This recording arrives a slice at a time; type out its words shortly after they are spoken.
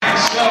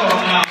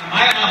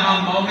my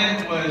aha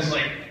moment was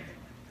like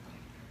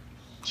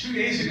 2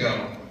 days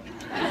ago.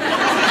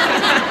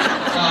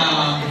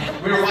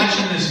 We were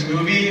watching this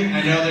movie.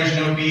 I know there's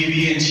no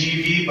BB and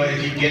TV, but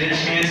if you get a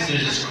chance,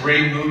 there's this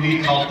great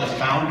movie called The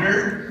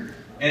Founder,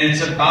 and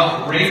it's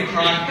about Ray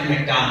Kroc and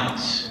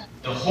McDonald's.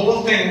 The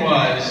whole thing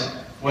was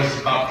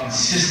about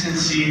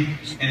consistency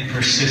and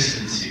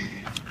persistency.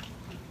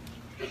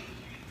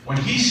 When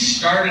he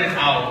started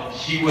out,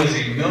 he was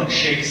a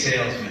milkshake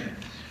salesman.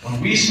 When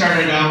we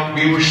started out,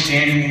 we were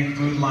standing in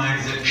food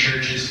lines at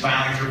churches,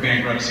 filing for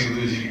bankruptcy,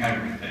 losing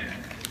everything.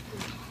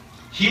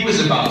 He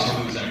was about to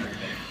lose everything.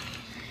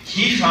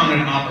 He found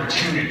an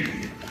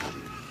opportunity.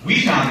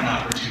 We found an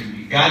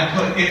opportunity. God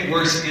put It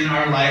Works in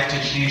our life to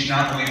change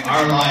not only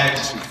our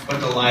lives, but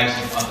the lives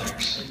of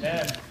others.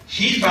 Amen.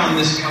 He found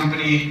this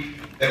company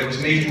that was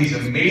making these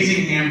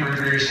amazing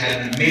hamburgers,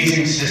 had an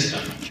amazing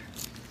system.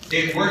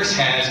 It Works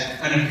has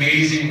an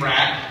amazing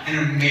wrap, an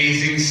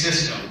amazing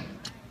system.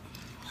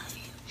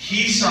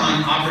 He saw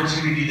an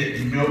opportunity that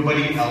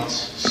nobody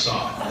else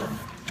saw.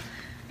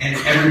 And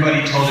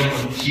everybody told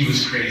him he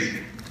was crazy.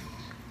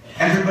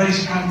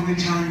 Everybody's probably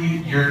telling you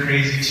you're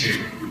crazy too.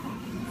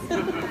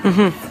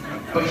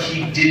 But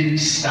he didn't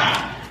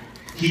stop.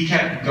 He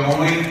kept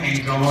going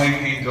and going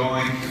and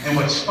going. And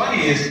what's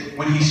funny is,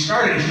 when he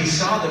started, he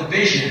saw the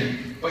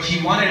vision, but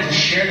he wanted to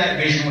share that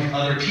vision with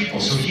other people.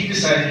 So he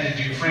decided to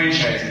do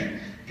franchising.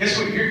 Guess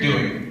what you're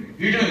doing?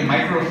 You're doing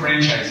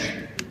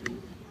micro-franchising.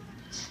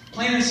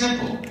 Plain and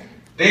simple.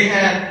 They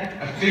had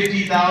a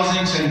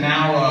 $50,000 to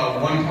now a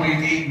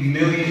 $1.8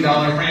 million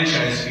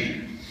franchise fee.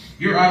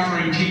 You're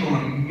offering people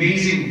an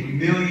amazing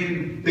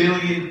million,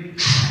 billion,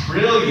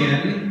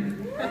 trillion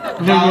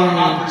dollar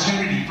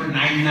opportunity for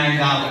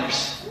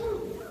 $99.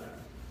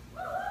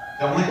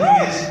 The only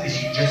thing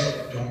is you just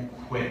don't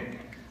quit.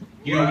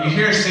 You know, you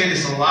hear us say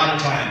this a lot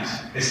of times.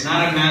 It's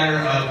not a matter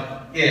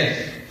of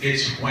if,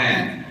 it's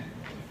when.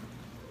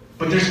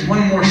 But there's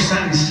one more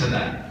sentence to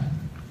that.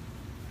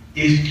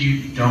 If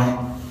you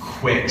don't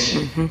quit.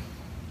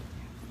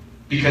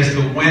 Because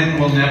the when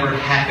will never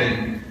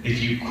happen if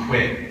you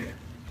quit.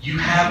 You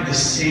have the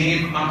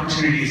same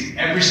opportunity as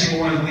every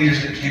single one of the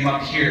leaders that came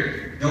up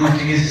here. The only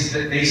thing is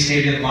that they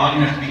stayed in long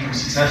enough to become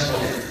successful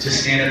to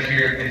stand up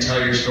here and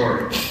tell your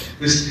story.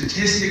 The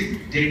statistics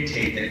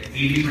dictate that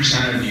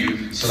 80% of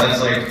you, so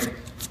that's like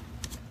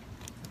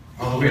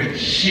all the way to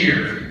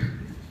here,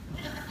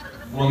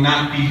 will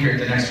not be here at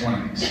the next one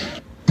of these.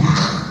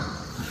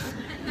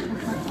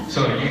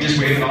 So you just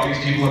wave at all these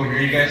people over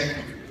here, you guys?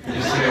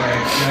 Just say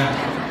like,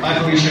 yeah, bye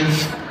Felicia.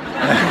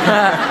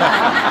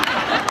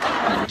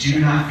 Do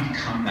not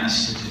become that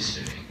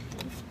statistic.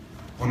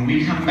 When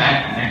we come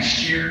back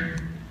next year,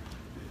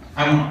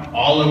 I want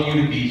all of you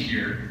to be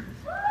here,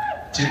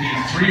 to be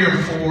 3 or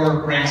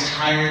 4 ranks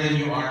higher than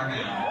you are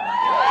now.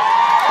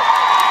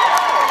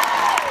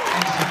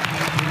 And to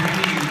be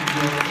bringing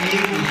your A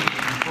game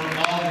for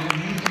all the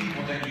new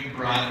people that you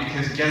brought,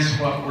 because guess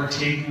what? We're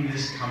taking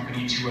this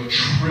company to $1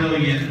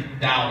 trillion.